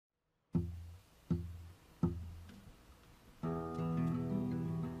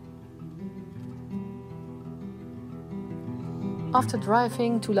After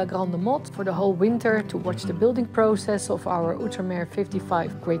driving to La Grande Motte for the whole winter to watch the building process of our Outremer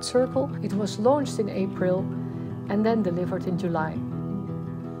 55 Greatcircle, it was launched in April and then delivered in July.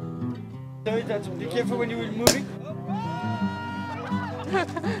 Be careful when you're moving.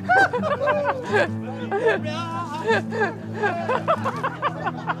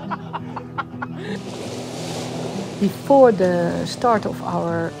 Before the start of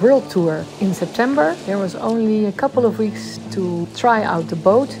our world tour in September, there was only a couple of weeks to try out the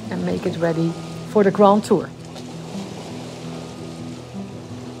boat and make it ready for the Grand Tour.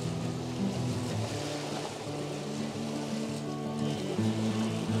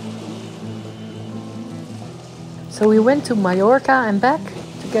 So we went to Mallorca and back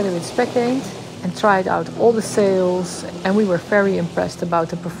together with Specgained and tried out all the sails, and we were very impressed about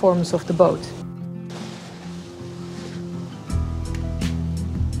the performance of the boat.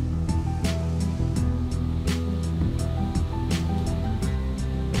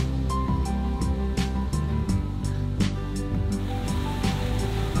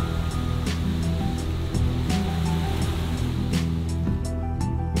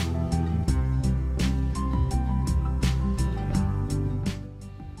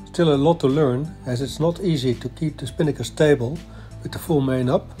 Still a lot to learn, as it's not easy to keep the spinnaker stable with the full main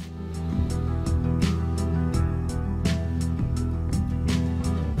up.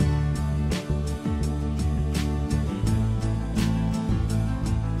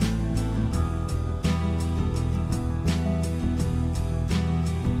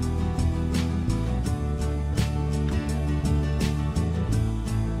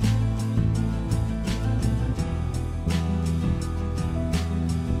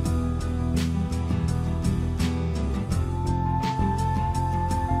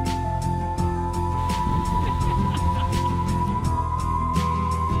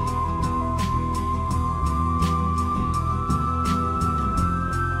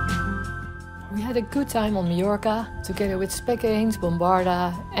 We had a good time on Mallorca, together with Specgained,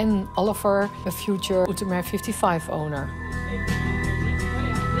 Bombarda and Oliver, a future Outremer 55 owner.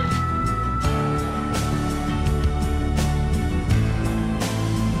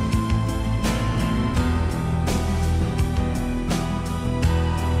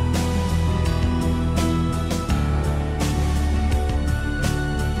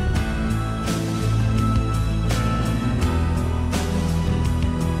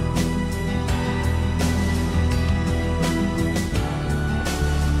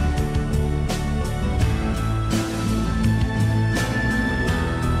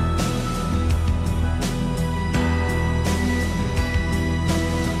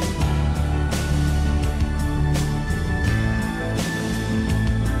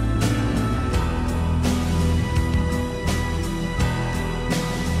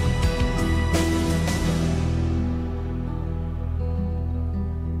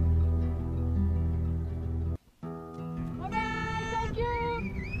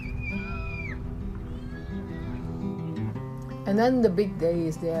 And then the big day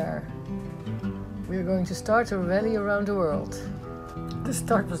is there. We're going to start a rally around the world. The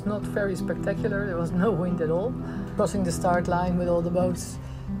start was not very spectacular, there was no wind at all. Crossing the start line with all the boats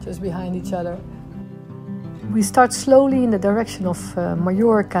just behind each other. We start slowly in the direction of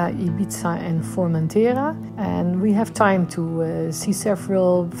Mallorca, Ibiza and Formentera. And we have time to see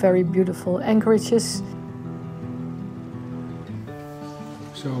several very beautiful anchorages.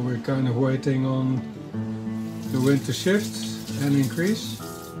 So we're kind of waiting on the wind to shift and increase.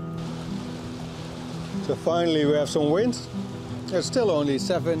 So finally we have some wind. It's still only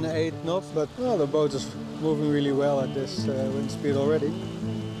 7-8 knots, but well, the boat is moving really well at this wind speed already.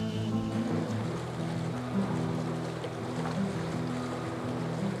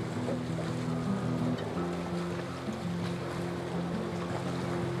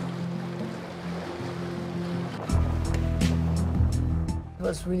 It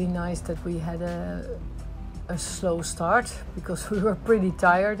was really nice that we had a slow start because we were pretty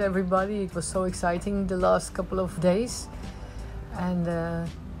tired, everybody. It was so exciting the last couple of days. And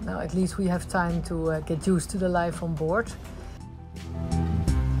now at least we have time to get used to the life on board.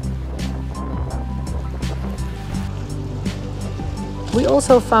 We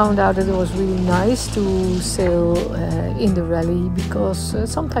also found out that it was really nice to sail in the rally because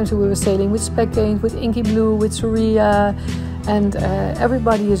sometimes we were sailing with Specgained, with Inky Blue, with Surya, and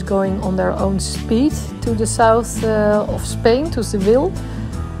everybody is going on their own speed to the south of Spain, to Seville.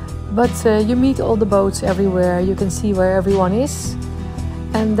 But you meet all the boats everywhere, you can see where everyone is,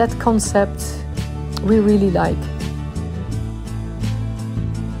 and that concept we really like.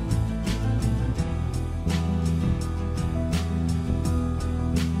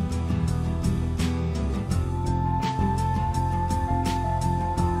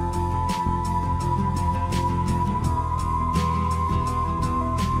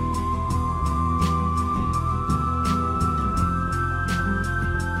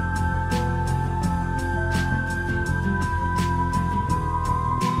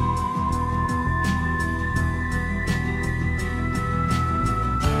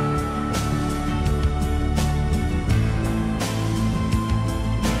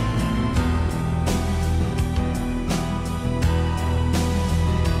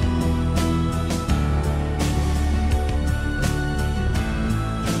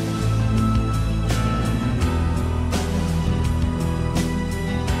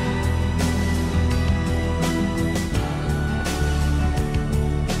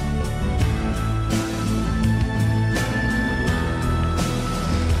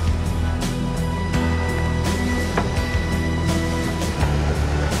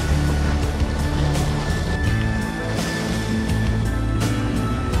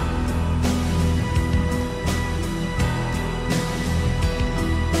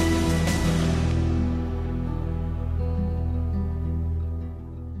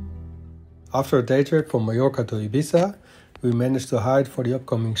 After a day trip from Mallorca to Ibiza, we managed to hide for the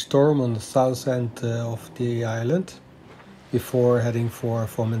upcoming storm on the south end of the island before heading for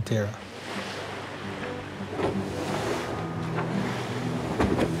Formentera.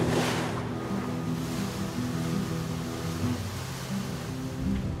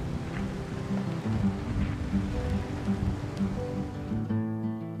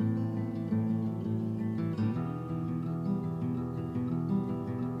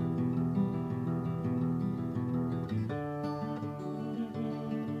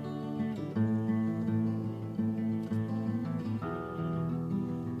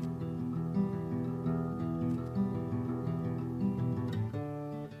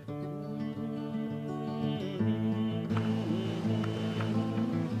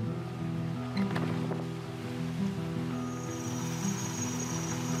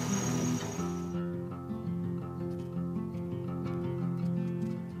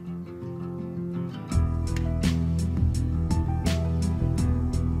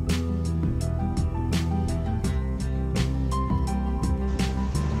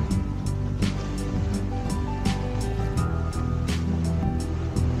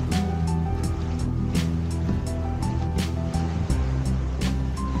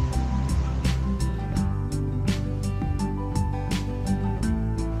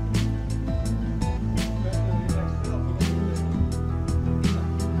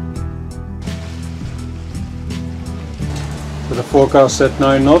 The forecast said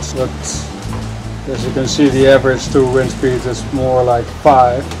 9 knots, but as you can see the average to wind speed is more like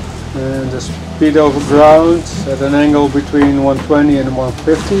 5. And the speed over ground at an angle between 120 and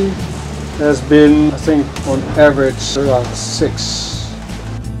 150 has been, I think, on average around 6.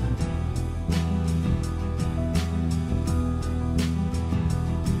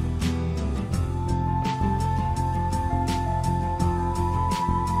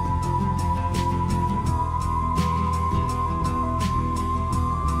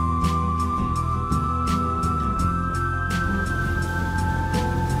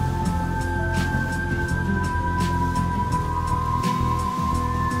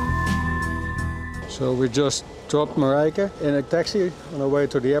 So we just dropped Marijke in a taxi on our way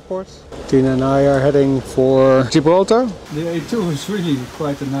to the airport. Tina and I are heading for Gibraltar. The A2 is really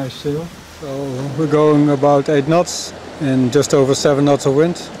quite a nice sail. So we're going about 8 knots and just over 7 knots of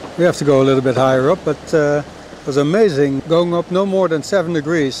wind. We have to go a little bit higher up, but it was amazing. Going up no more than 7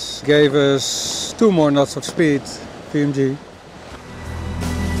 degrees gave us 2 more knots of speed, VMG.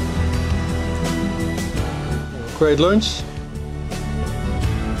 Great lunch.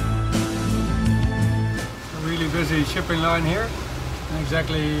 Busy shipping line here, and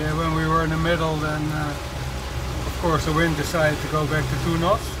exactly when we were in the middle, then of course the wind decided to go back to 2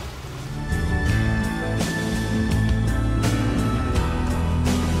 knots.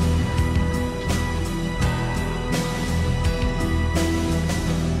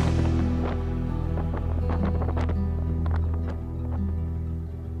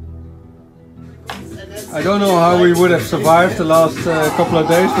 I don't know how we would have survived the last couple of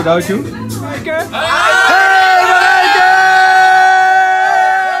days without you.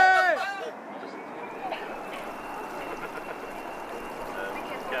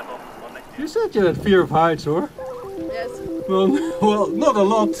 You said you had fear of heights, or? Yes. Well, not a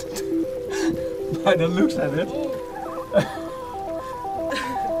lot, by the looks at it.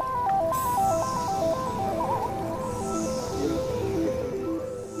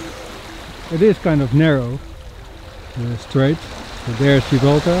 It is kind of narrow, straight. So there's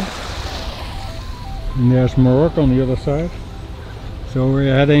Gibraltar, and there's Morocco on the other side. So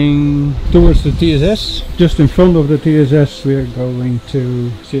we're heading towards the TSS. Just in front of the TSS we're going to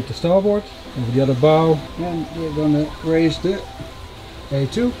sit the starboard over the other bow, and we're gonna raise the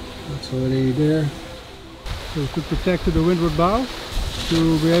A2. That's already there. So to protect the windward bow,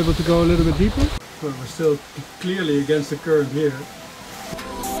 to be able to go a little bit deeper. But we're still clearly against the current here.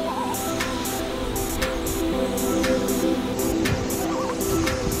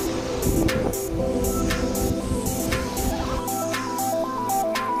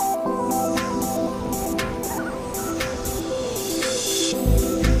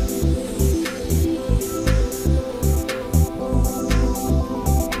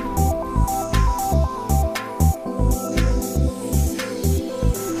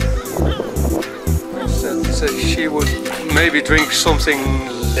 She would maybe drink something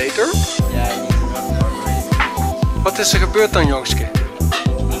later. Wat is er gebeurd dan, jongske?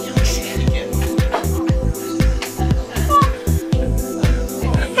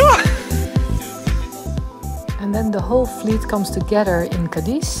 And then the whole fleet comes together in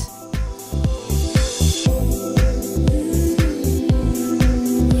Cadiz.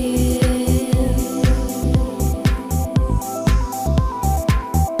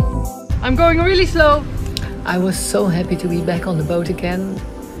 I'm going really slow. I was so happy to be back on the boat again.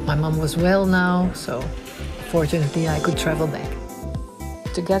 My mom was well now, so fortunately I could travel back.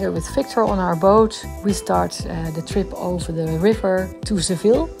 Together with Victor on our boat, we start the trip over the river to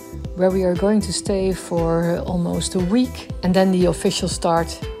Seville, where we are going to stay for almost a week, and then the official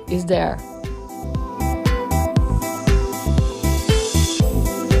start is there.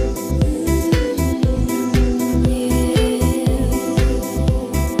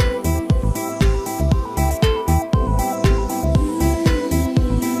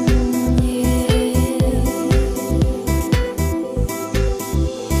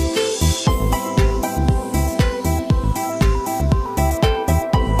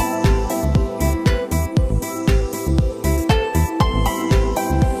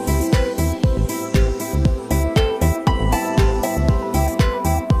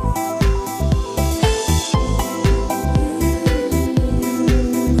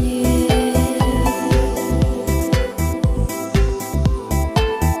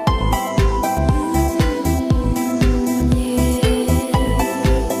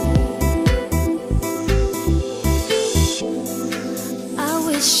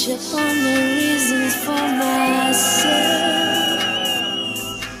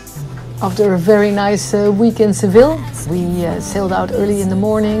 After a very nice week in Seville, we sailed out early in the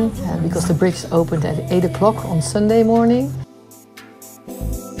morning because the bridge opened at 8 o'clock on Sunday morning.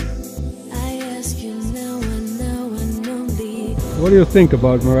 What do you think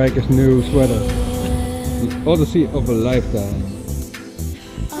about Marijke's new sweater? The Odyssey of a lifetime.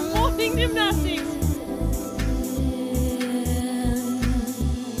 Walking gymnastics.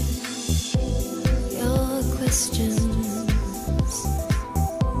 Your questions.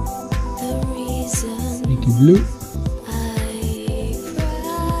 Pinky blue.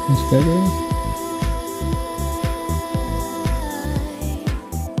 It's better.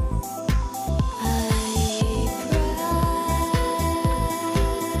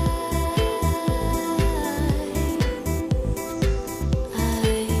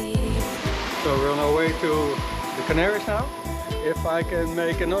 So we're on our way to the Canaries now. If I can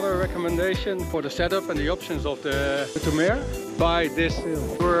make another recommendation for the setup and the options of the Outremer, buy this sail.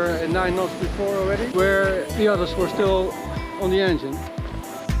 We were at 9 knots before already, where the others were still on the engine.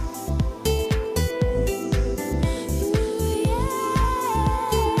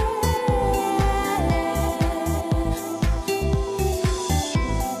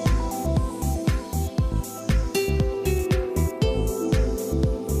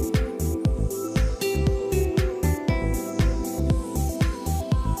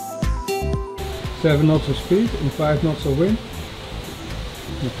 Seven knots of speed and 5 knots of wind.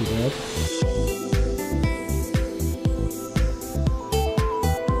 Not too bad.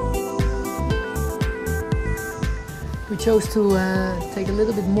 We chose to take a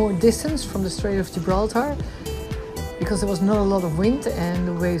little bit more distance from the Strait of Gibraltar because there was not a lot of wind and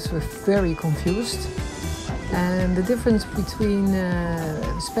the waves were very confused. And the difference between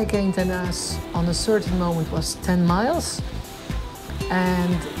Speckhane and us on a certain moment was 10 miles.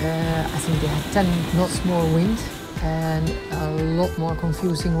 And I think they had 10 knots more wind and a lot more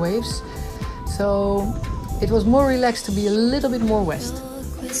confusing waves. So it was more relaxed to be a little bit more west.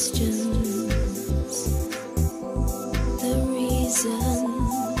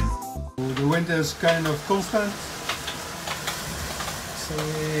 The wind is kind of constant.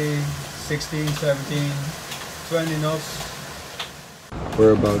 Say 16, 17, 20 knots.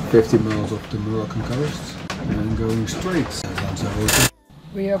 We're about 50 miles off the Moroccan coast and going straight.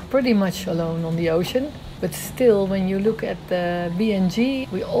 We are pretty much alone on the ocean, but still when you look at the BNG,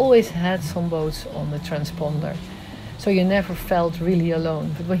 we always had some boats on the transponder. So you never felt really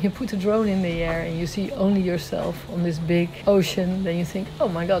alone. But when you put a drone in the air and you see only yourself on this big ocean, then you think, oh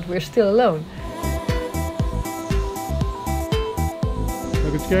my god, we're still alone. Zal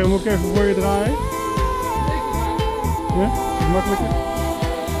ik het scherm ook even voor je draaien? Ja? Is het makkelijker?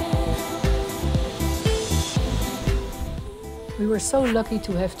 We were so lucky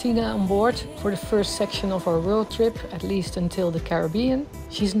to have Tina on board for the first section of our world trip, at least until the Caribbean.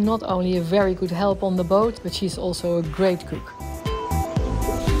 She's not only a very good help on the boat, but she's also a great cook.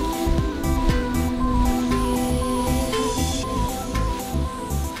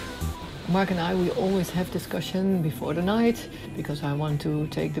 Mark and I, we always have discussion before the night, because I want to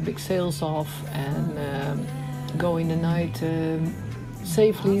take the big sails off and go in the night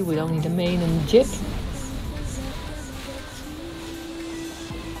safely with only the main and the jib.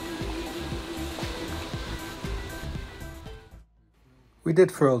 We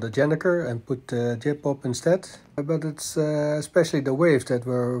did furl the Jenniker and put the jib up instead, but it's especially the waves that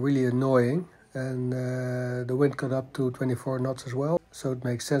were really annoying. and the wind got up to 24 knots as well, so it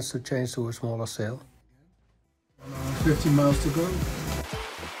makes sense to change to a smaller sail. 15 miles to go.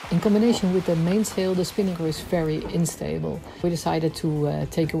 In combination with the mainsail, the spinnaker is very unstable. We decided to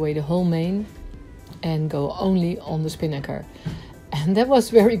take away the whole main and go only on the spinnaker. And that was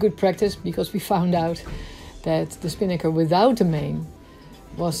very good practice, because we found out that the spinnaker without the main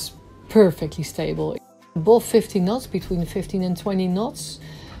was perfectly stable. Above 15 knots, between 15 and 20 knots,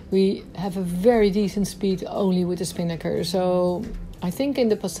 we have a very decent speed only with the spinnaker. So I think in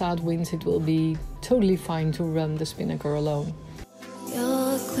the passat winds it will be totally fine to run the spinnaker alone.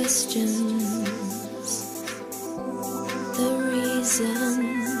 Your questions, the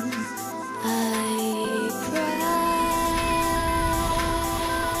reason I cry.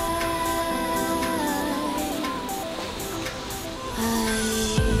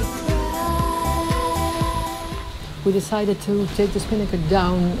 We decided to take the spinnaker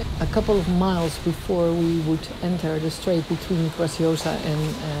down a couple of miles before we would enter the strait between Graciosa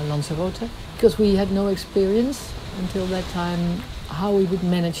and Lanzarote, because we had no experience until that time how we would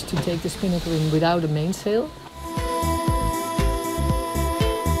manage to take the spinnaker in without a mainsail.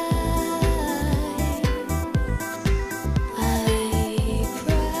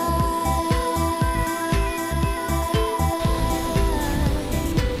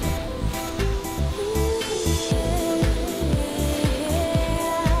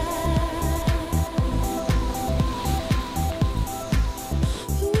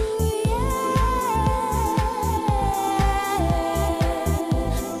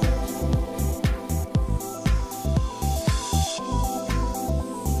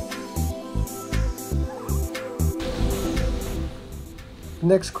 The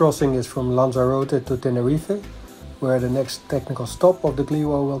next crossing is from Lanzarote to Tenerife, where the next technical stop of the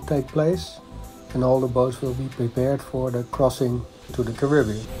GLYWO will take place, and all the boats will be prepared for the crossing to the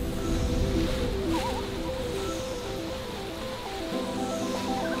Caribbean.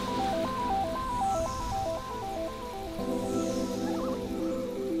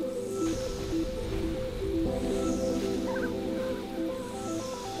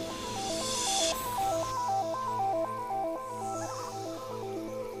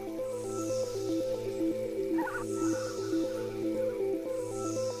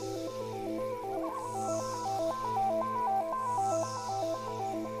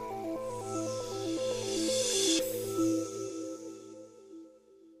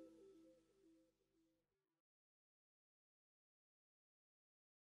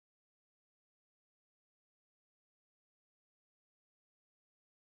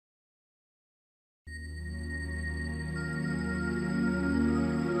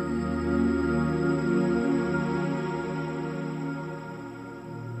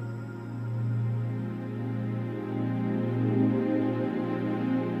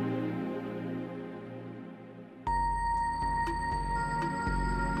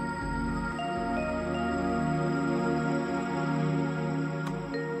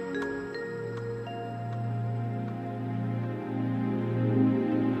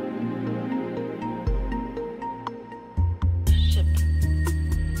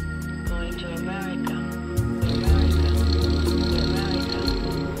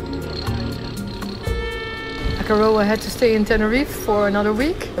 Acaroa had to stay in Tenerife for another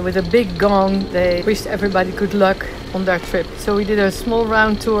week. With a big gong, they wished everybody good luck on their trip. So we did a small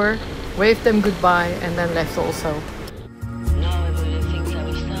round tour, waved them goodbye, and then left also. Now everybody thinks I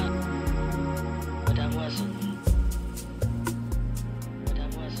will start, but I wasn't.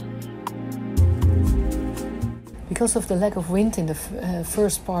 Because of the lack of wind in the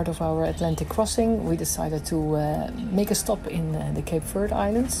first part of our Atlantic crossing, we decided to make a stop in the Cape Verde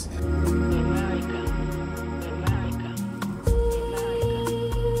Islands.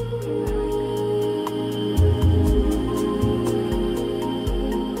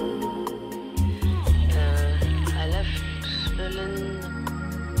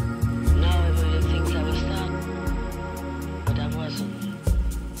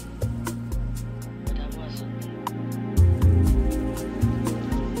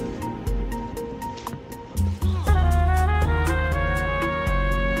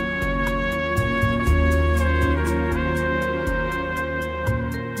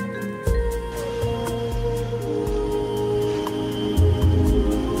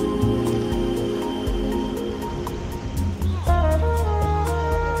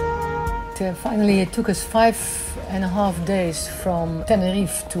 Finally, it took us 5.5 days from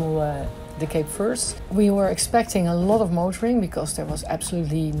Tenerife to the Cape Verde. We were expecting a lot of motoring because there was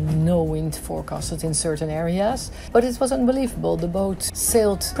absolutely no wind forecasted in certain areas. But it was unbelievable. The boat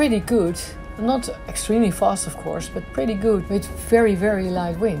sailed pretty good. Not extremely fast, of course, but pretty good with very, very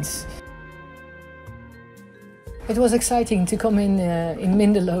light winds. It was exciting to come in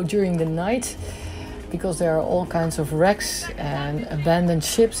Mindelo during the night because there are all kinds of wrecks and abandoned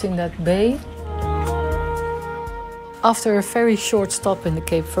ships in that bay. After a very short stop in the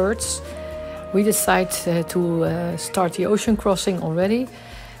Cape Verdes, we decided to start the ocean crossing already.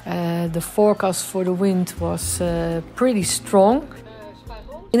 The forecast for the wind was pretty strong.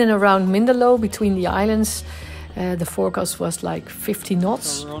 In and around Mindelo, between the islands, the forecast was like 50 knots.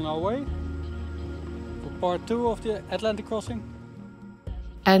 So we're on our way for part 2 of the Atlantic crossing.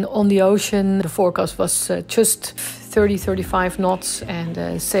 And on the ocean, the forecast was just 30-35 knots,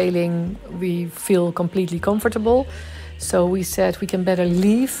 and sailing, we feel completely comfortable. So we said we can better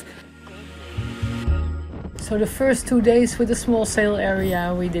leave. So the first 2 days with a small sail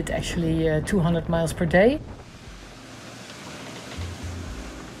area, we did actually 200 miles per day.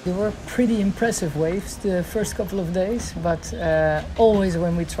 They were pretty impressive waves the first couple of days, but always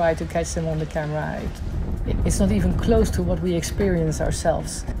when we try to catch them on the camera, it's not even close to what we experience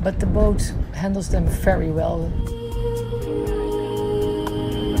ourselves. But the boat handles them very well.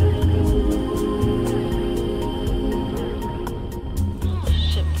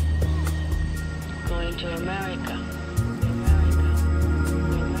 Ship going to America.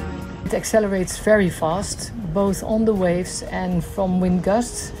 It accelerates very fast, both on the waves and from wind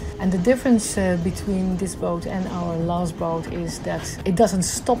gusts. And the difference between this boat and our last boat is that it doesn't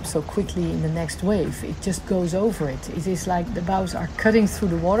stop so quickly in the next wave. It just goes over it. It is like the bows are cutting through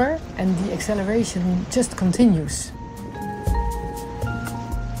the water and the acceleration just continues.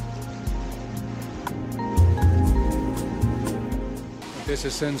 This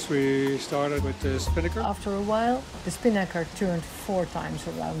is since we started with the spinnaker. After a while, the spinnaker turned 4 times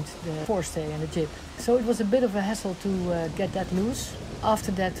around the forestay and the jib. So it was a bit of a hassle to get that loose.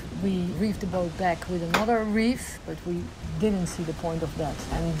 After that, we reefed the boat back with another reef, but we didn't see the point of that.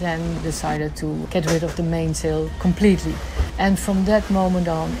 And then decided to get rid of the mainsail completely. And from that moment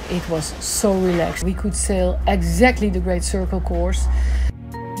on, it was so relaxed. We could sail exactly the Greatcircle course.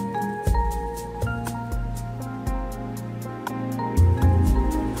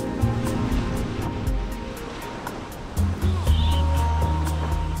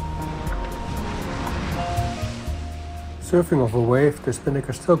 Surfing off a wave, the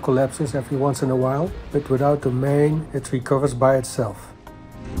spinnaker still collapses every once in a while, but without the main, it recovers by itself.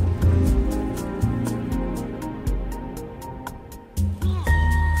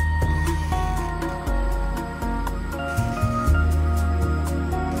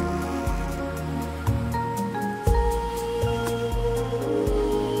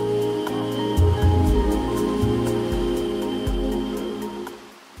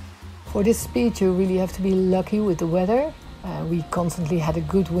 For this speed, you really have to be lucky with the weather. We constantly had a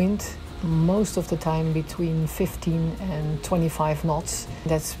good wind, most of the time between 15 and 25 knots.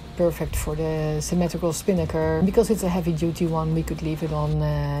 That's perfect for the symmetrical spinnaker. Because it's a heavy-duty one, we could leave it on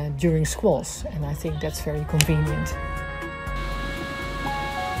during squalls, and I think that's very convenient.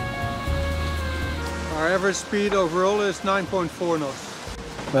 Our average speed overall is 9.4 knots.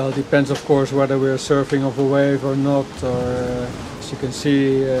 Well, it depends of course whether we're surfing off a wave or not. As you can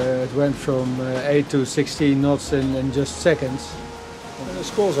see, it went from 8 to 16 knots in just seconds. And the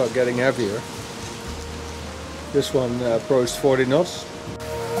squalls are getting heavier. This one approached 40 knots.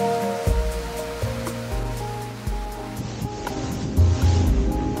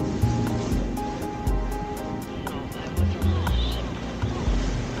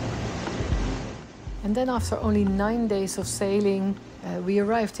 And then after only 9 days of sailing, we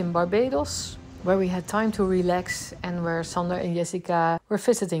arrived in Barbados, where we had time to relax and where Sander and Jessica were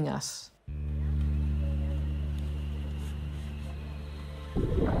visiting us.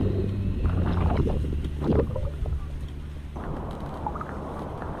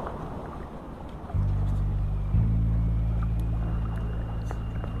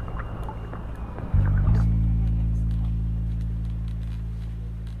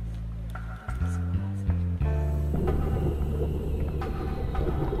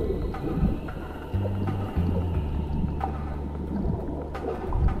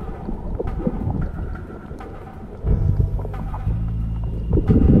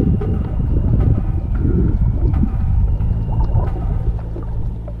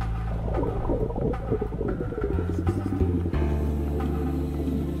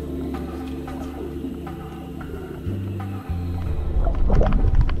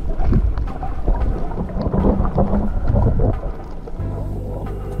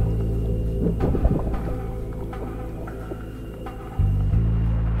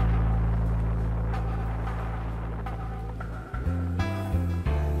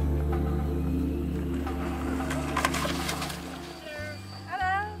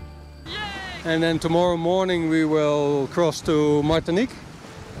 And then tomorrow morning we will cross to Martinique,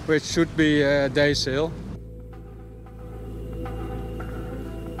 which should be a day sail.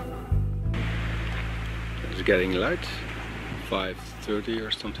 It's getting light, 5:30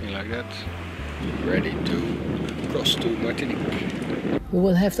 or something like that. Ready to cross to Martinique. We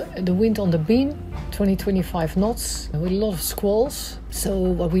will have the wind on the beam, 20-25 knots, with a lot of squalls. So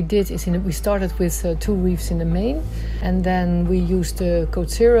what we did is we started with 2 reefs in the main, and then we used the code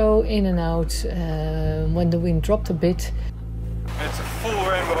 0 in and out when the wind dropped a bit. It's a full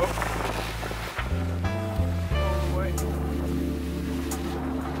rainbow.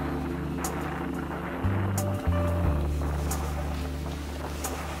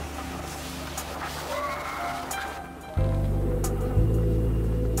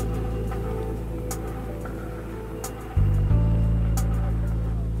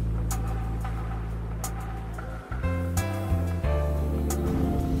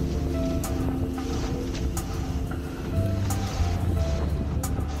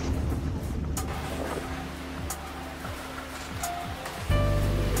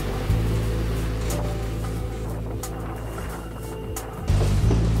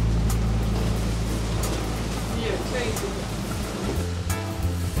 Yeah,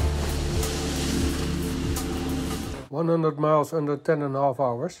 100 miles under 10.5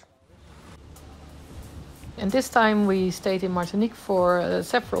 hours. And this time we stayed in Martinique for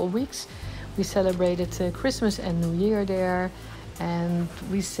several weeks. We celebrated Christmas and New Year there, and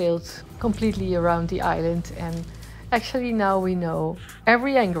we sailed completely around the island, and actually now we know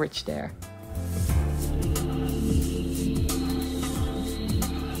every anchorage there.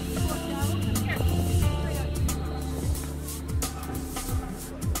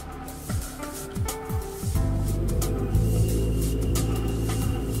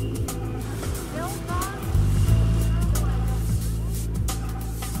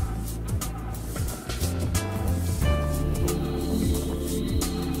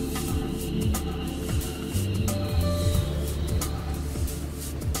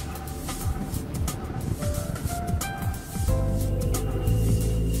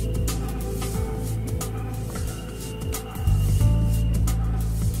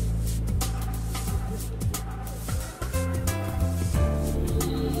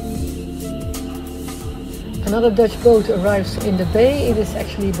 Another Dutch boat arrives in the bay. It is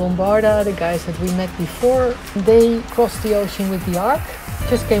actually Bombarda, the guys that we met before. They crossed the ocean with the Ark,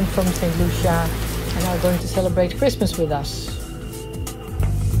 just came from St. Lucia, and are going to celebrate Christmas with us.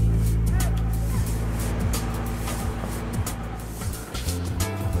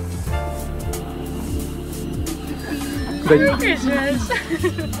 Merry Christmas!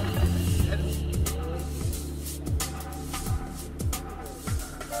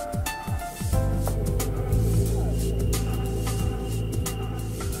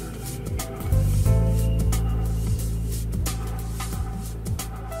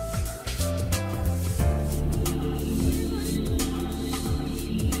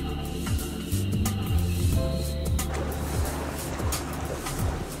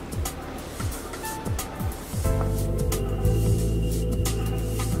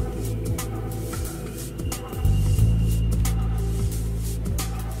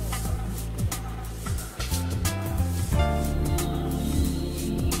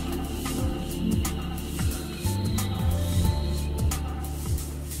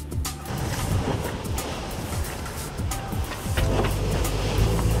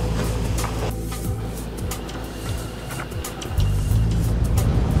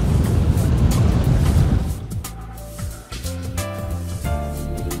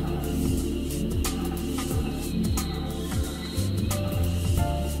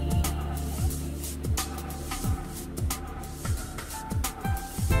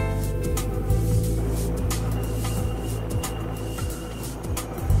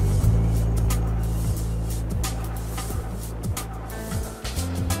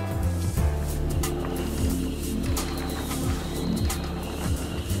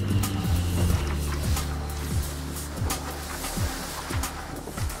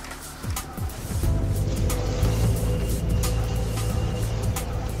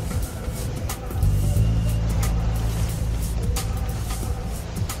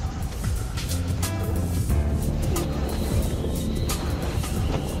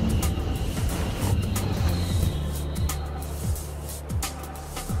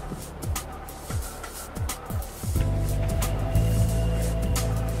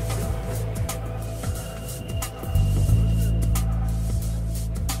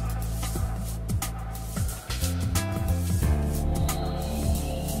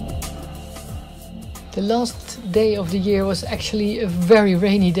 The last day of the year was actually a very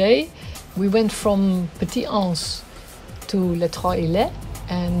rainy day. We went from Petit Anse to Les Trois Îlets,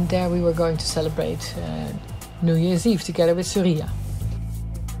 and there we were going to celebrate New Year's Eve together with Surya.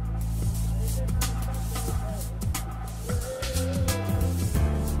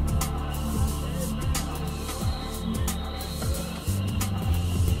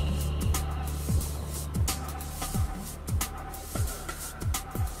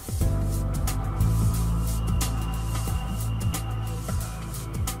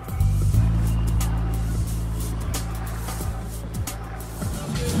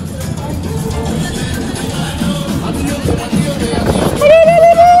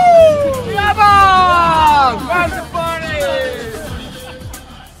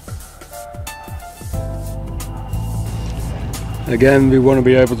 Again, we want to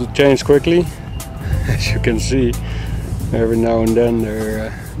be able to change quickly. As you can see, every now and then there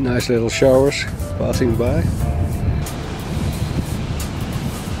are nice little showers passing by.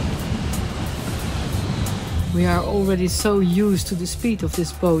 We are already so used to the speed of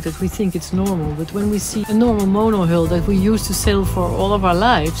this boat that we think it's normal, but when we see a normal monohull that we used to sail for all of our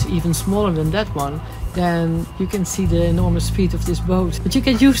lives, even smaller than that one, then you can see the enormous speed of this boat. But you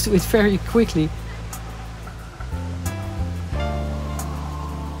get used to it very quickly.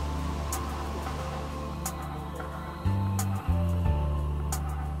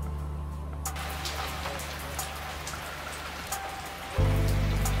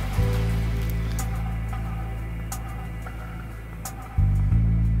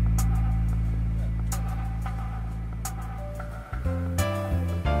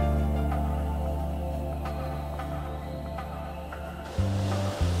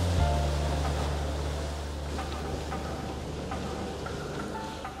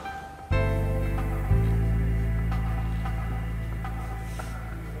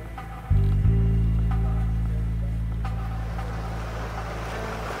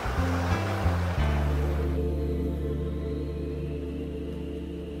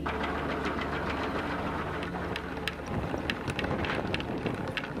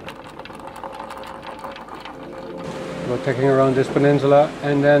 We're taking around this peninsula,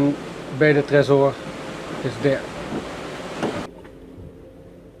 and then Baie de Trésor is there.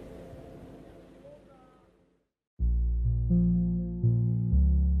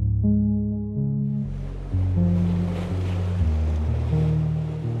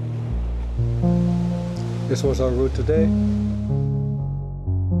 This was our route today.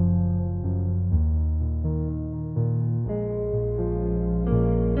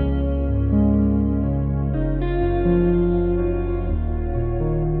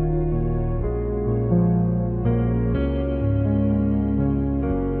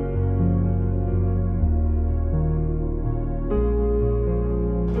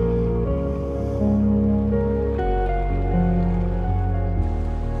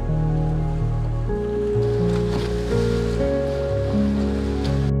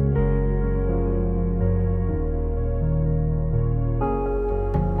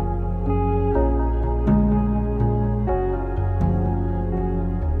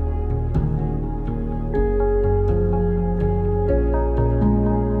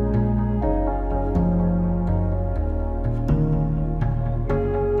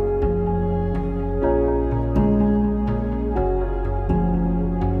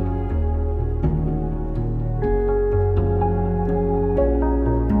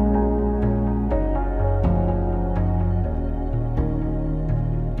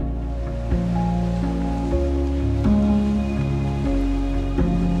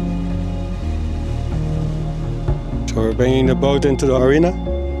 So we're bringing the boat into the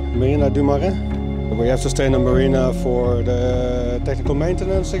Marina du Marin. We have to stay in the marina for the technical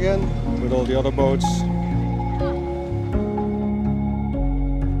maintenance again with all the other boats.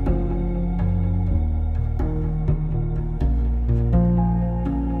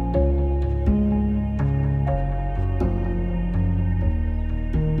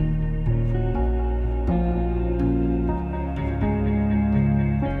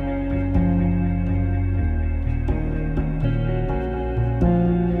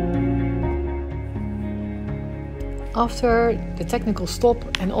 After the technical stop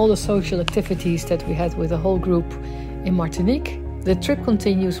and all the social activities that we had with the whole group in Martinique, the trip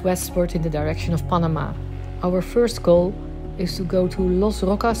continues westward in the direction of Panama. Our first goal is to go to Los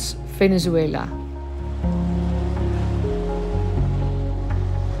Rocas, Venezuela.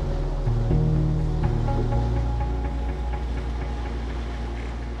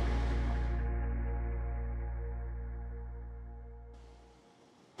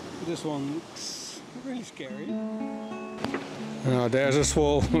 This one looks really scary. Now there's a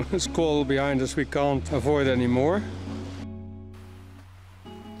squall behind us we can't avoid anymore.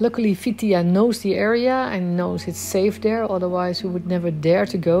 Luckily Fitia knows the area and knows it's safe there, otherwise we would never dare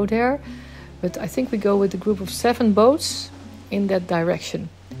to go there. But I think we go with a group of 7 boats in that direction.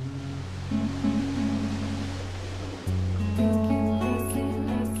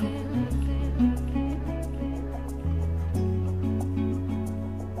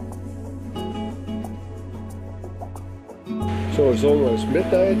 So it's almost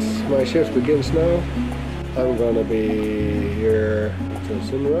midnight, my shift begins now. I'm gonna be here till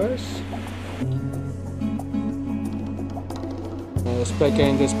sunrise.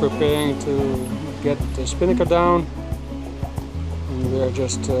 Speckhand is preparing to get the spinnaker down. And we're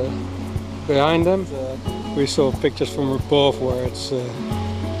just behind them. We saw pictures from above where it's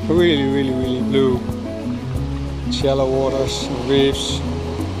really blue. Shallow waters, reefs.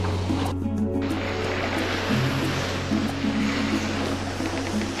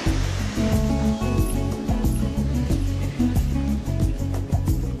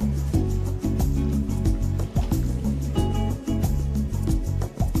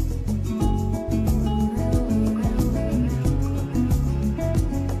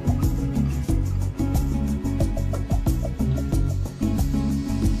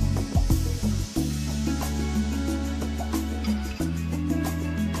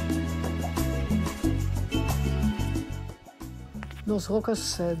 Los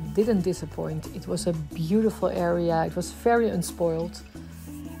Roques didn't disappoint. It was a beautiful area, it was very unspoiled,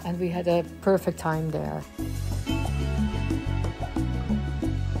 and we had a perfect time there.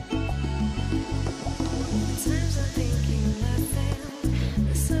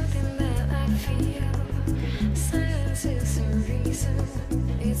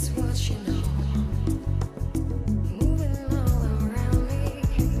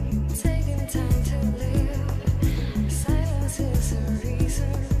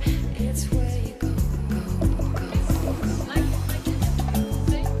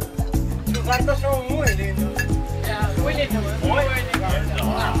 Estos son muy lindos. Muy lindos. Muy lindos.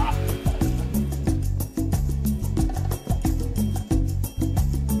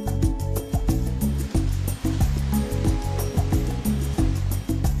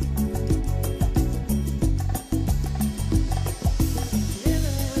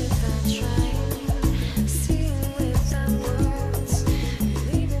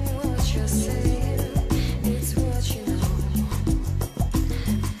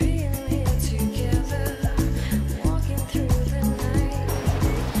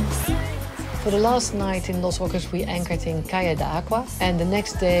 For the last night in Los Roques we anchored in Calle de Agua, and the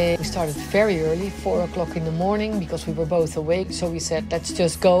next day we started very early, 4 o'clock in the morning, because we were both awake. So we said, let's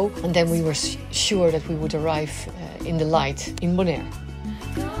just go, and then we were sure that we would arrive in the light in Bonaire.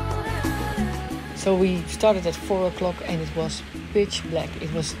 So we started at 4 o'clock and it was pitch black.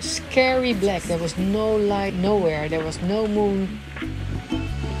 It was scary black. There was no light nowhere. There was no moon.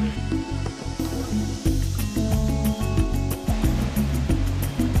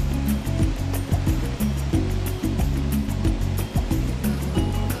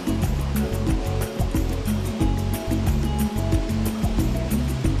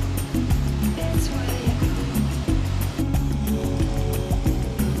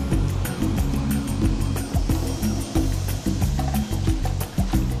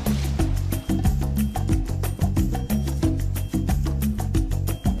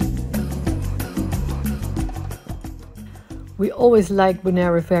 We always liked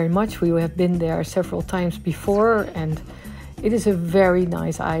Bonaire very much. We have been there several times before, and it is a very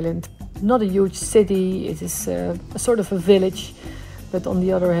nice island. Not a huge city, it is a sort of a village, but on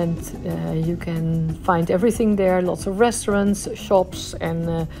the other hand you can find everything there, lots of restaurants, shops,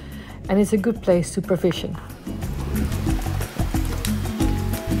 and it's a good place to provision.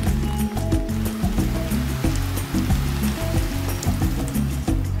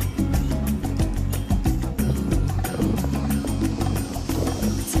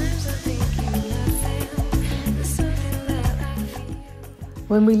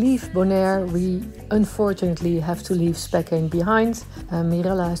 When we leave Bonaire, we unfortunately have to leave Speckhane behind.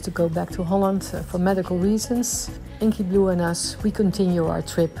 Mirella has to go back to Holland for medical reasons. Inky Blue and us, we continue our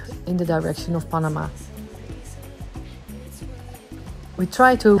trip in the direction of Panama. We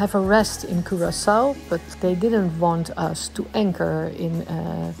tried to have a rest in Curaçao, but they didn't want us to anchor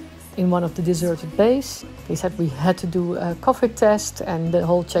in one of the deserted bays. They said we had to do a COVID test and the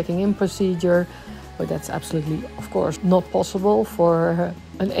whole checking in procedure. But that's absolutely, of course, not possible for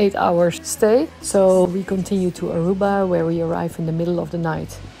an 8-hour stay. So we continue to Aruba, where we arrive in the middle of the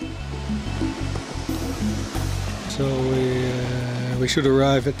night. So we should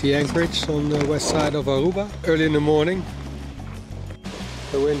arrive at the anchorage on the west side of Aruba early in the morning.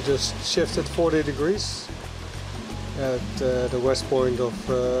 The wind just shifted 40 degrees at the west point of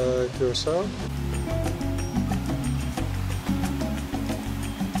Curaçao.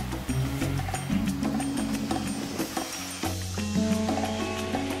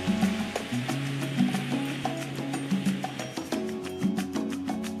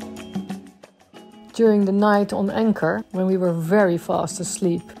 During the night on anchor, when we were very fast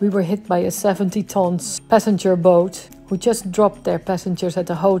asleep, we were hit by a 70-tons passenger boat who just dropped their passengers at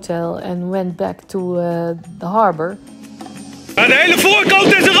the hotel and went back to the harbor. Ja, de hele voorkant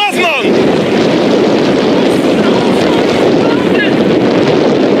is eraf, man!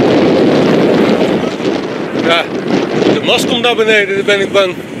 Ja, de mast komt naar beneden, daar ben ik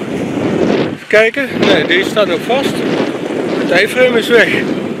bang. Even kijken, nee, deze staat nog vast. Het eiframe is weg.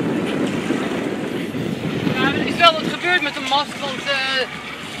 Ja, er is wel wat gebeurd met de mast, want de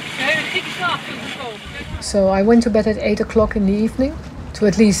hele dikke slaap is gekomen. So I went to bed at 8 o'clock in the evening to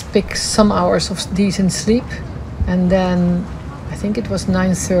at least pick some hours of decent sleep. And then I think it was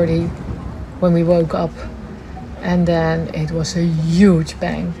 9:30 when we woke up. And then it was a huge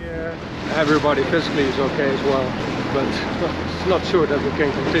bang. Yeah, everybody physically is okay as well, but it's not sure that we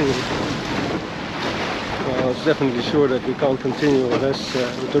can continue. Well, it's definitely sure that we can't continue unless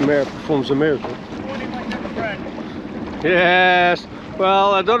Outremer performs a miracle. Yes,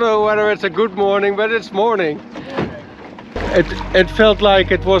 well, I don't know whether it's a good morning, but it's morning. It felt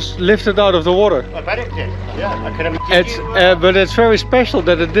like it was lifted out of the water. I bet it did. Yeah, I could imagine. But it's very special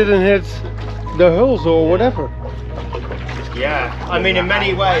that it didn't hit the hulls or whatever. Yeah, I mean, in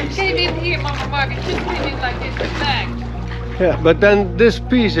many ways. Came in here, Mama Mark, it just came in like this, with bang. Yeah, but then this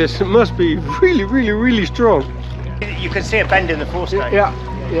piece must be really strong. You can see a bend in the forestay. Yeah.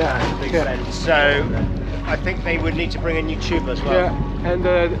 Big bend. So I think they would need to bring a new tube as well. Yeah, and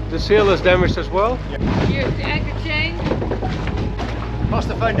the sail is damaged as well. Here's the anchor chain. Pass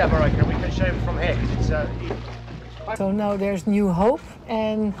the phone down, Marika, we can show them from here. So now there's new hope,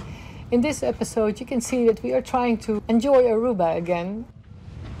 and in this episode you can see that we are trying to enjoy Aruba again.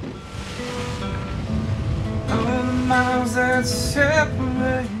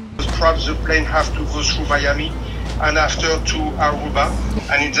 Perhaps the plane have to go through Miami and after to Aruba.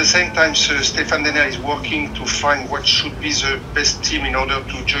 And in the same time, Stefan Denner is working to find what should be the best team in order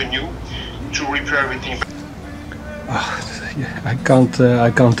to join you to repair everything. I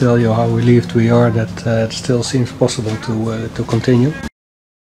can't tell you how relieved we are that it still seems possible to continue.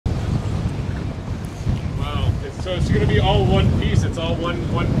 Wow, so it's going to be all one piece. It's all one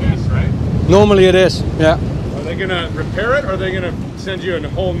piece, right? Normally it is, yeah. Are they going to repair it, or are they going to send you a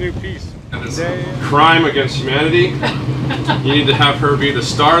whole new piece? It's a crime against humanity. You need to have her be the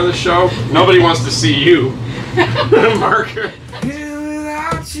star of the show. Nobody wants to see you, Marker.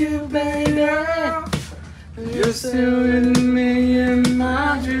 Without you, baby, you're still with me in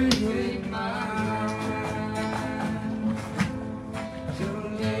my dream.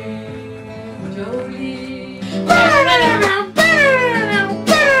 Jolene,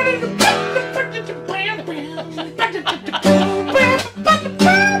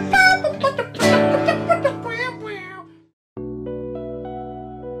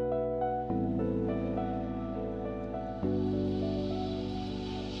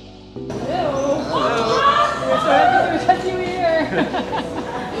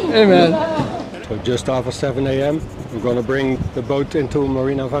 Hey man. So just after 7 AM, we're gonna bring the boat into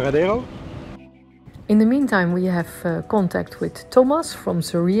Marina Varadero. In the meantime, we have contact with Thomas from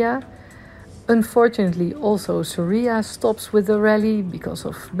Soria. Unfortunately, also Soria stops with the rally because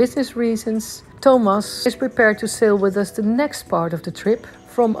of business reasons. Thomas is prepared to sail with us the next part of the trip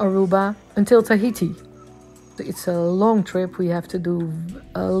from Aruba until Tahiti. It's a long trip. We have to do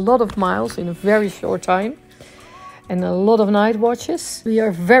a lot of miles in a very short time and a lot of night watches. We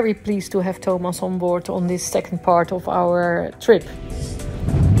are very pleased to have Thomas on board on this second part of our trip.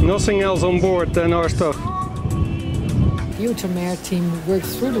 Nothing else on board than our stuff. The Outremer team worked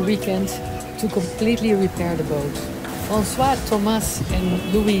through the weekend to completely repair the boat. François, Thomas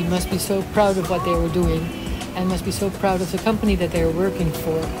and Louis must be so proud of what they were doing and must be so proud of the company that they are working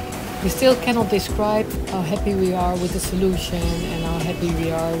for. We still cannot describe how happy we are with the solution and how happy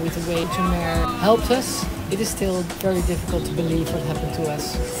we are with the way Outremer helped us. It is still very difficult to believe what happened to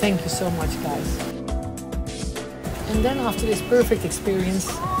us. Thank you so much, guys. And then after this perfect experience,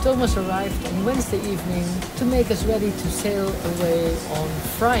 Thomas arrived on Wednesday evening to make us ready to sail away on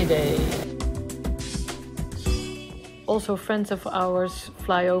Friday. Also friends of ours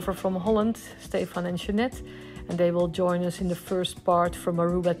fly over from Holland, Stefan and Jeanette, and they will join us in the first part from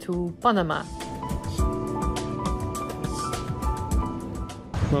Aruba to Panama.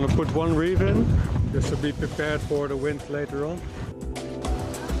 I'm gonna put one reef in, just to be prepared for the wind later on.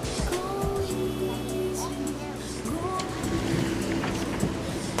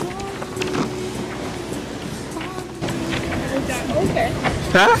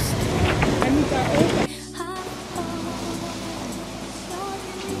 Huh?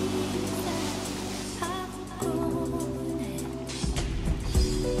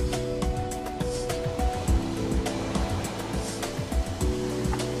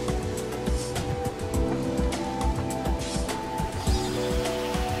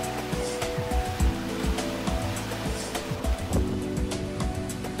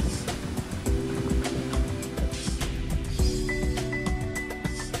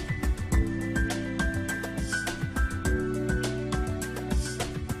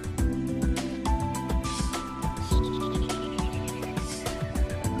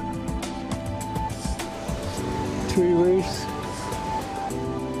 Three weeks.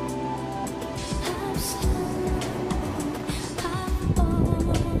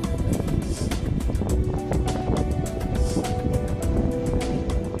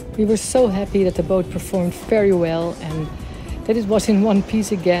 We were so happy that the boat performed very well and that it was in one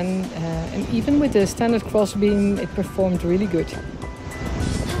piece again. And even with the standard crossbeam, it performed really good.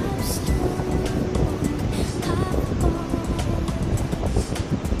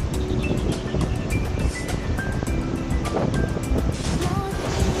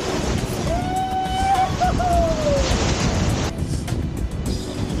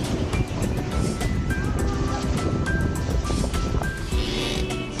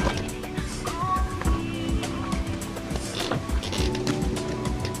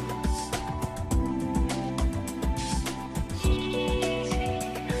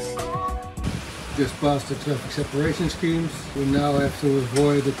 Just past the traffic separation schemes. We now have to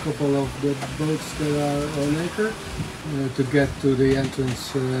avoid a couple of the boats that are on anchor to get to the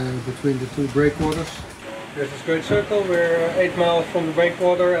entrance between the two breakwaters. This is Greatcircle. We're 8 miles from the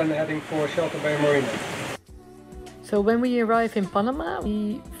breakwater and heading for Shelter Bay Marina. So when we arrive in Panama,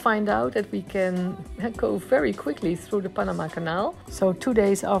 we find out that we can go very quickly through the Panama Canal. So 2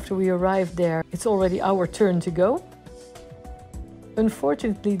 days after we arrived there, it's already our turn to go.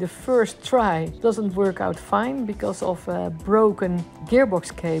 Unfortunately, the first try doesn't work out fine because of a broken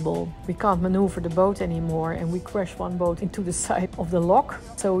gearbox cable. We can't maneuver the boat anymore and we crashed one boat into the side of the lock.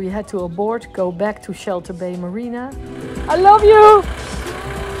 So we had to abort, go back to Shelter Bay Marina. I love you!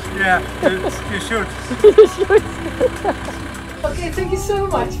 Yeah, you should. You should. Okay, thank you so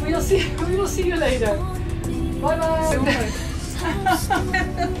much. We will see you later. Bye bye.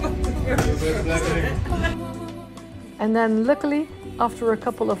 And then luckily, after a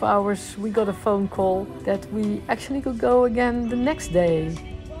couple of hours, we got a phone call that we actually could go again the next day.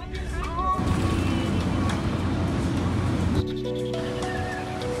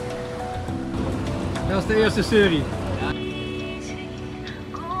 Dat is de eerste serie.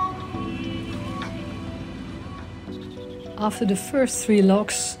 After the first 3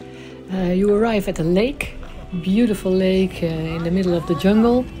 locks, you arrive at a lake, beautiful lake in the middle of the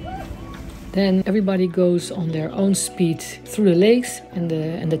jungle. Then everybody goes on their own speed through the lakes and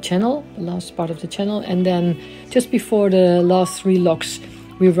the channel, the last part of the channel, and then just before the last 3 locks,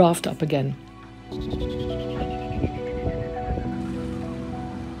 we raft up again.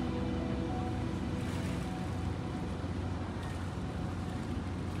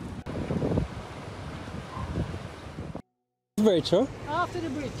 Bridge, hoor. After the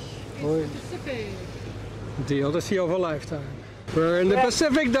bridge, it's Mooi. the Pacific. The Odyssey of a lifetime. We're in the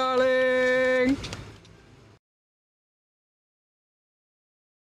Pacific, darling!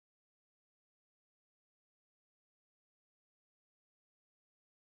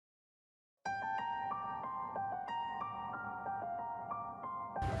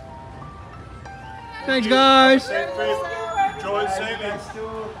 Thanks, guys! Enjoy sailing.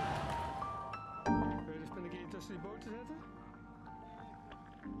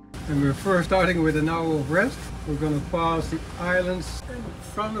 And we're first starting with an hour of rest. We're going to pass the islands in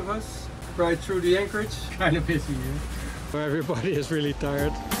front of us, right through the anchorage. Kind of busy here. Everybody is really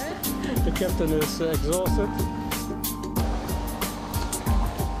tired. The captain is exhausted.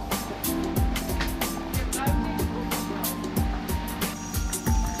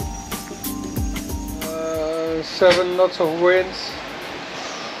 Seven knots of wind.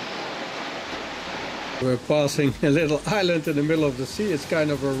 We're passing a little island in the middle of the sea. It's kind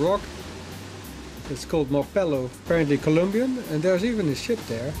of a rock. It's called Morpello, apparently Colombian, and there's even a ship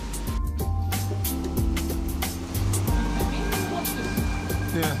there.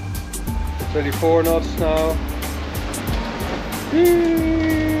 Yeah. 24 knots now.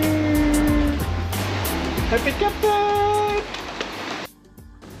 Happy captain!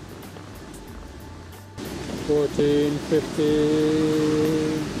 14,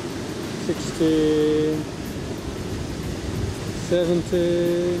 15, 16,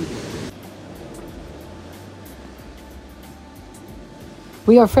 17.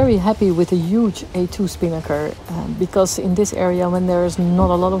 We are very happy with a huge A2 spinnaker because in this area when there is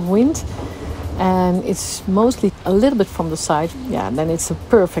not a lot of wind and it's mostly a little bit from the side, yeah, then it's a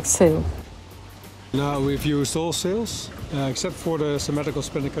perfect sail. Now we've used all sails, except for the symmetrical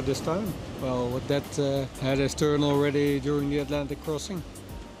spinnaker this time. Well, that had a stern already during the Atlantic crossing.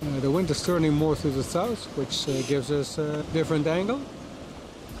 The wind is turning more to the south, which gives us a different angle.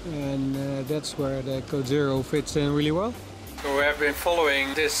 And that's where the Code Zero fits in really well. So we have been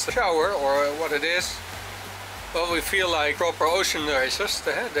following this shower, or what it is. Well, we feel like proper ocean racers.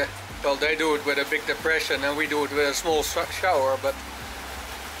 Well, they do it with a big depression and we do it with a small shower, but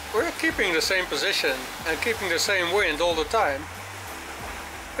we're keeping the same position and keeping the same wind all the time,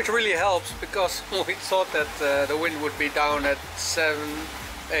 which really helps because we thought that the wind would be down at 7,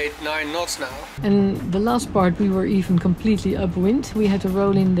 8, 9 knots now. And the last part we were even completely upwind. We had to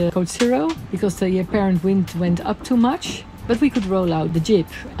roll in the Code Zero because the apparent wind went up too much, but we could roll out the jib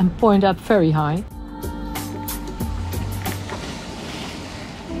and point up very high.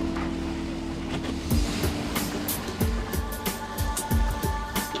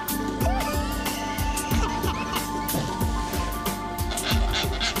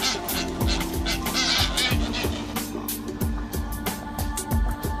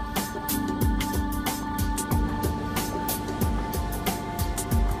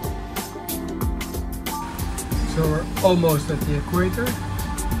 So we're almost at the equator.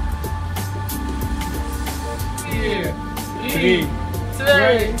 Here, 3, 2,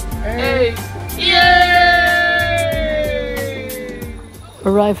 1, yay!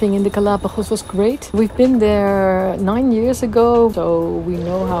 Arriving in the Galapagos was great. We've been there 9 years ago, so we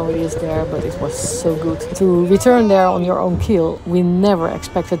know how it is there, but it was so good. To return there on your own keel, we never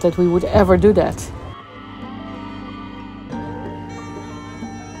expected that we would ever do that.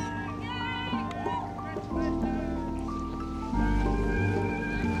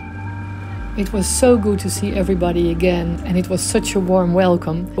 It was so good to see everybody again, and it was such a warm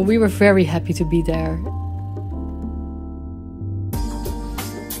welcome. We were very happy to be there.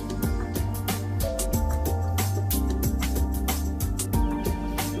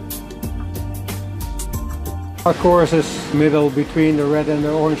 Our course is middle between the red and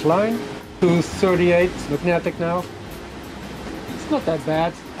the orange line. 238 magnetic now. It's not that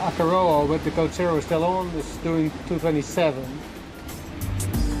bad. After row, but the Code Zero is still on, it's doing 227.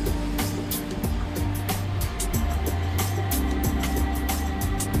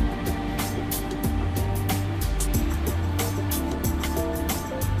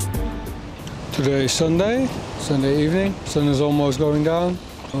 Today is Sunday evening. Sun is almost going down.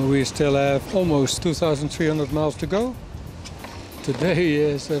 We still have almost 2,300 miles to go. Today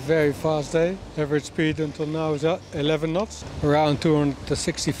is a very fast day. Average speed until now is 11 knots. Around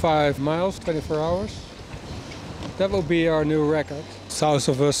 265 miles, 24 hours. That will be our new record. South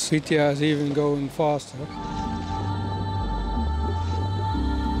of us, Tahiti is even going faster.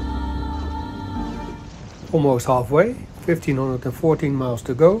 Almost halfway, 1,514 miles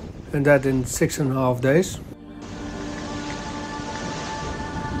to go, and that in 6.5 days.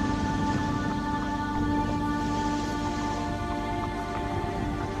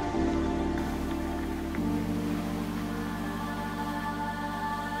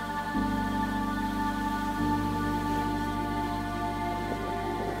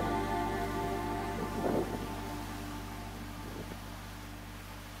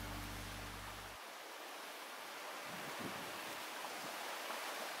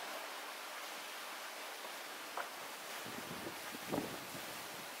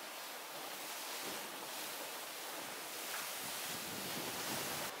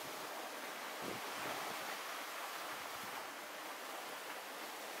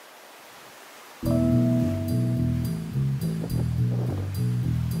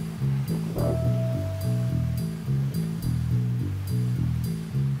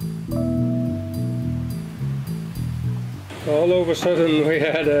 All of a sudden we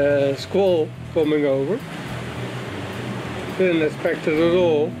had a squall coming over. Didn't expect it at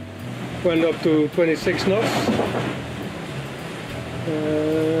all. Went up to 26 knots.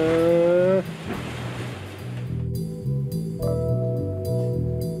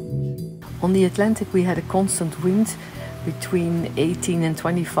 On the Atlantic we had a constant wind between 18 and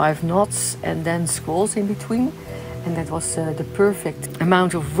 25 knots and then squalls in between. And that was the perfect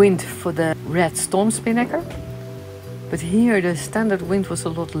amount of wind for the red storm spinnaker. But here the standard wind was a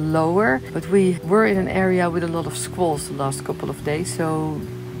lot lower, but we were in an area with a lot of squalls the last couple of days, so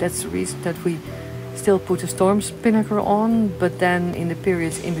that's the reason that we still put a storm spinnaker on, but then in the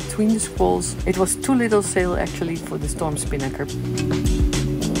periods in between the squalls, it was too little sail actually for the storm spinnaker.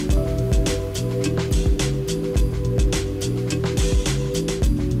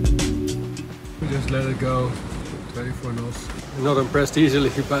 No, 24 knots. I'm not impressed easily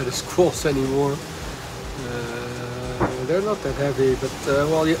by the squalls anymore. They're not that heavy, but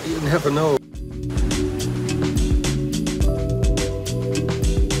well, you never know.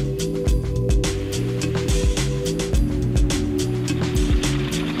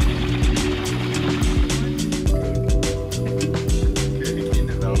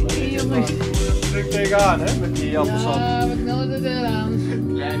 Tegenaan, hè, met die appelsap. Ja, we knallen er eraan.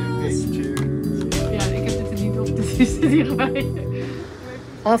 Kleine beetje. Ja, ik heb het er niet op, dus is het hierbij.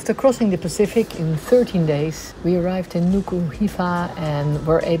 After crossing the Pacific in 13 days, we arrived in Nuku Hiva and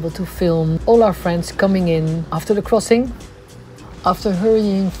were able to film all our friends coming in after the crossing. After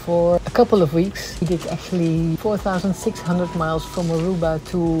hurrying for a couple of weeks, we did actually 4,600 miles from Aruba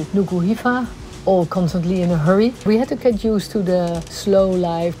to Nuku Hiva, all constantly in a hurry. We had to get used to the slow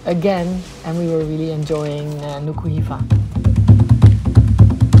life again, and we were really enjoying Nuku Hiva.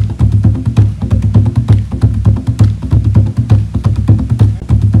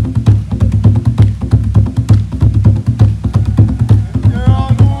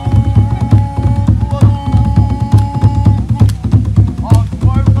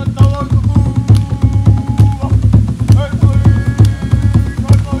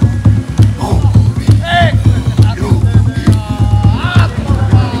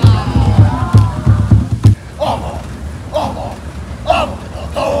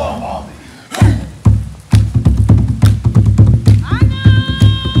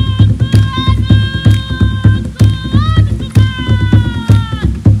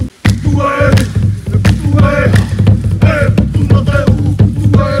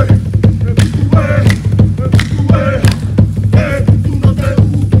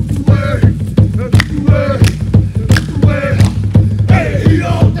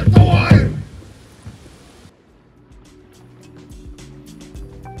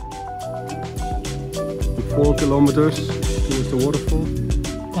 Kilometers towards the waterfall.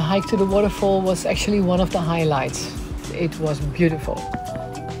 The hike to the waterfall was actually one of the highlights. It was beautiful.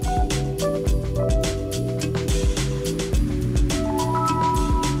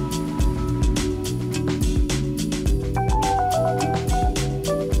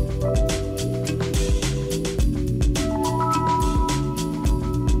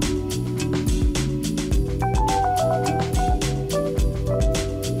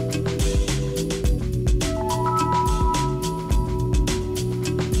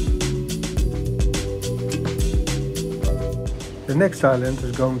 The next island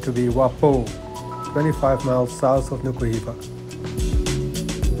is going to be GLYWO, 25 miles south of Nuku Hiva.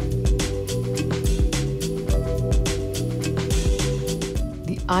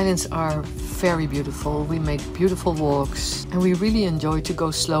 The islands are very beautiful. We made beautiful walks and we really enjoyed to go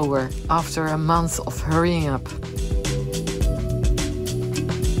slower after a month of hurrying up.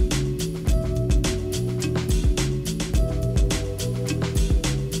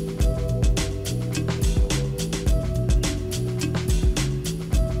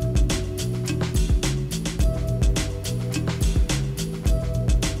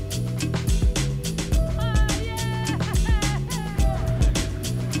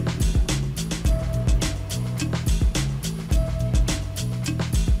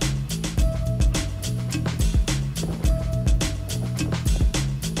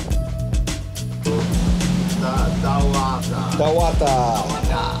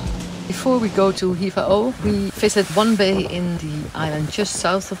 Before we go to Hiva'o, we visit one bay in the island just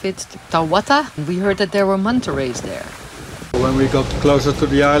south of it, Tawata. We heard that there were manta rays there. When we got closer to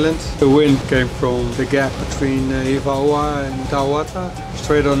the island, the wind came from the gap between Hiva'o and Tawata,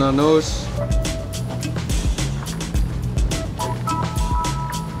 straight on our nose.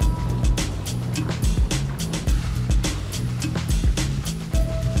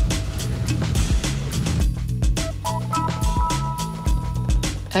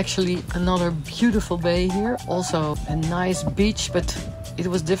 Actually, another beautiful bay here. Also a nice beach, but it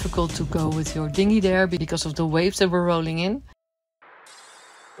was difficult to go with your dinghy there because of the waves that were rolling in.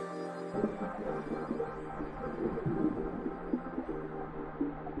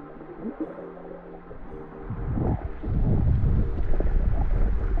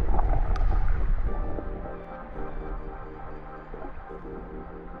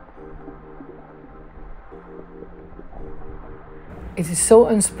 It is so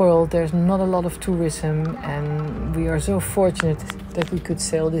unspoiled, there's not a lot of tourism, and we are so fortunate that we could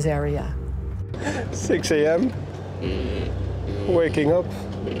sail this area. 6 a.m. waking up,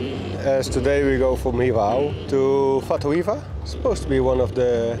 as today we go from Hiva'o to Fatu Hiva. It's supposed to be one of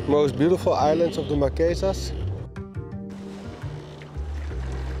the most beautiful islands of the Marquesas.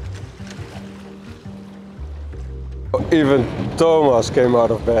 Even Thomas came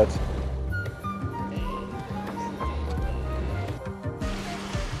out of bed.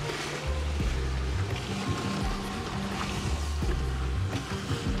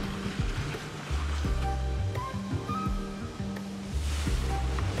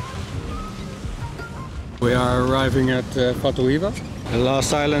 We are arriving at Fatuhiva, the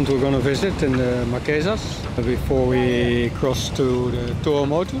last island we're going to visit in the Marquesas before we cross to the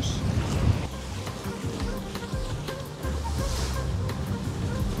Tuamotus.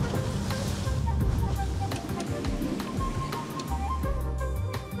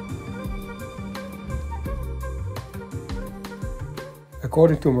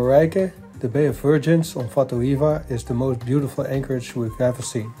 According to Marijke, the Bay of Virgins on Fatuhiva is the most beautiful anchorage we've ever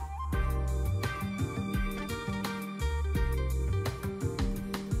seen.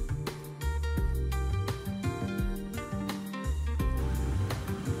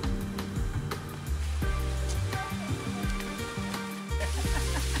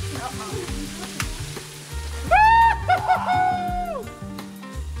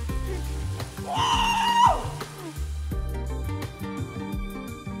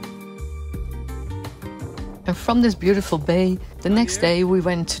 And from this beautiful bay, the next day we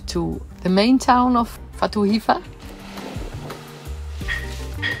went to the main town of Fatuhiva.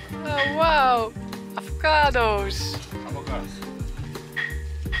 Oh wow, avocado's. Avocados.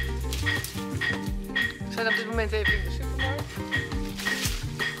 We zijn op dit moment even in de supermarkt.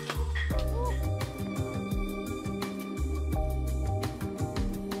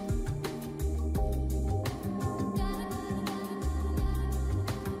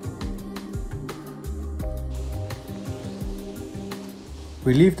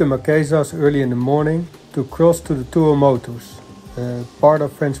 We leave the Marquesas early in the morning to cross to the Tuamotus, part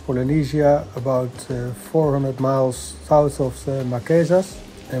of French Polynesia, about 400 miles south of the Marquesas,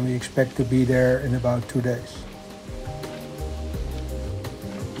 and we expect to be there in about 2 days.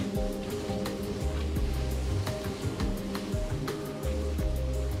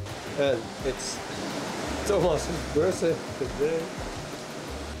 And it's Thomas' birthday today.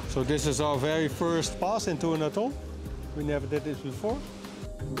 So this is our very first pass into an atoll. We never did this before.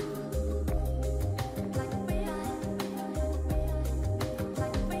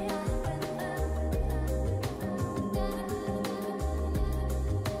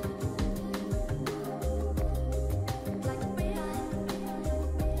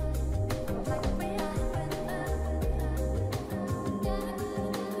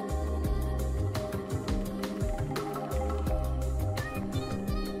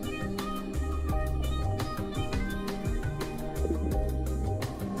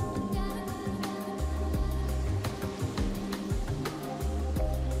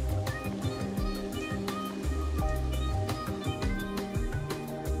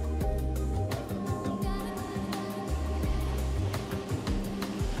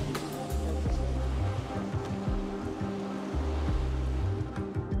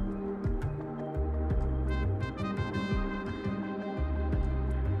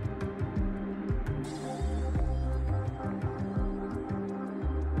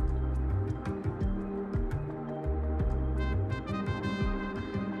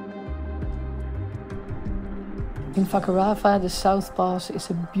 In Fakarava, the South Pass is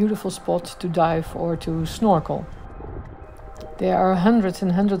a beautiful spot to dive or to snorkel. There are hundreds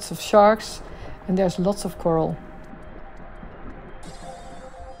and hundreds of sharks and there's lots of coral.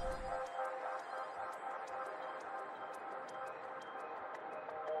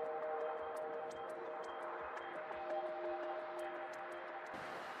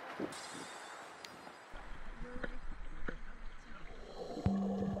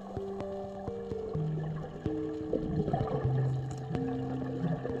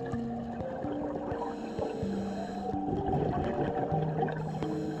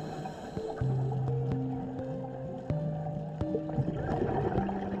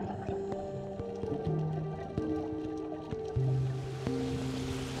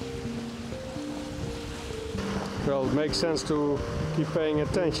 Well, it makes sense to keep paying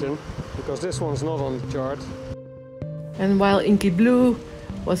attention because this one's not on the chart. And while Inky Blue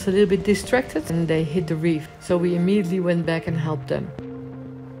was a little bit distracted and they hit the reef, so we immediately went back and helped them.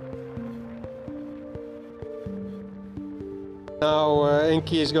 Now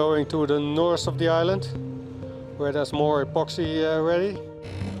Inky is going to the north of the island where there's more epoxy ready.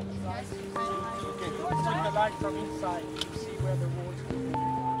 Turn the light from inside to see where the water is.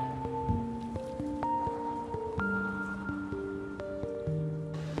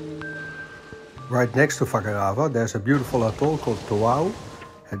 Right next to Fakarava there's a beautiful atoll called GLYWO,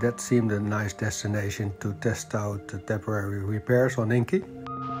 and that seemed a nice destination to test out the temporary repairs on Inky.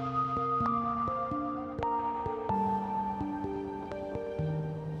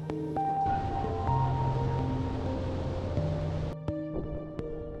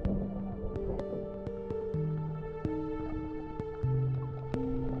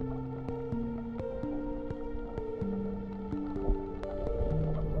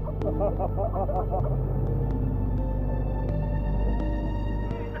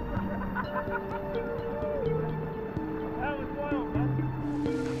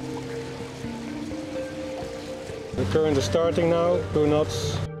 Current is starting now, 2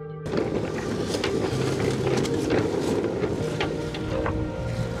 knots.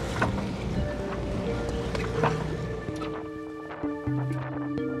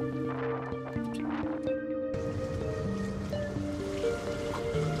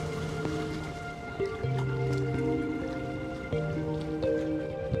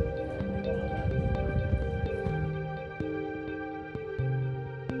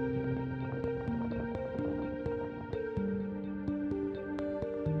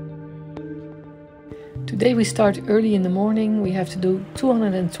 Today we start early in the morning. We have to do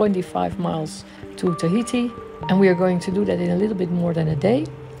 225 miles to Tahiti, and we are going to do that in a little bit more than a day.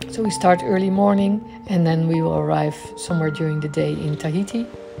 So we start early morning and then we will arrive somewhere during the day in Tahiti.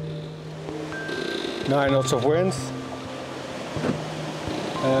 9 knots of wind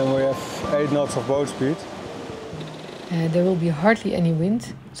and we have 8 knots of boat speed. There will be hardly any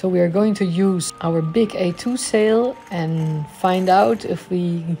wind, so we are going to use our big A2 sail and find out if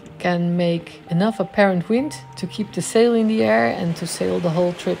we can make enough apparent wind to keep the sail in the air and to sail the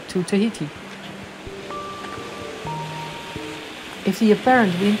whole trip to Tahiti. If the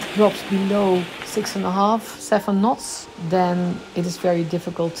apparent wind drops below 6.5, 7 knots, then it is very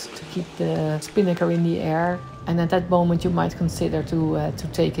difficult to keep the spinnaker in the air, and at that moment you might consider to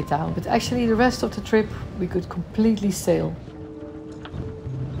take it down. But actually the rest of the trip we could completely sail.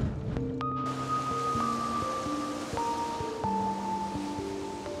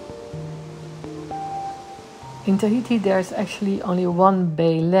 In Tahiti there's actually only one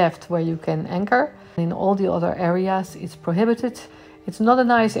bay left where you can anchor. In all the other areas it's prohibited. It's not a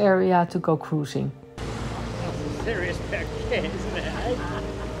nice area to go cruising. That's a serious pack isn't it?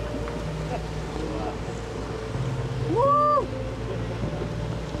 Woo!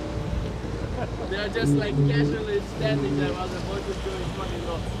 They are just like casually standing there while the boat is doing 20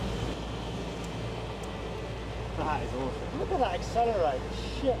 knots. That is awesome. Look at that accelerate.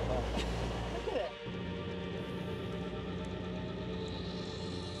 Shit, man. Look at it.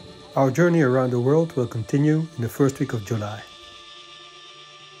 Our journey around the world will continue in the first week of July.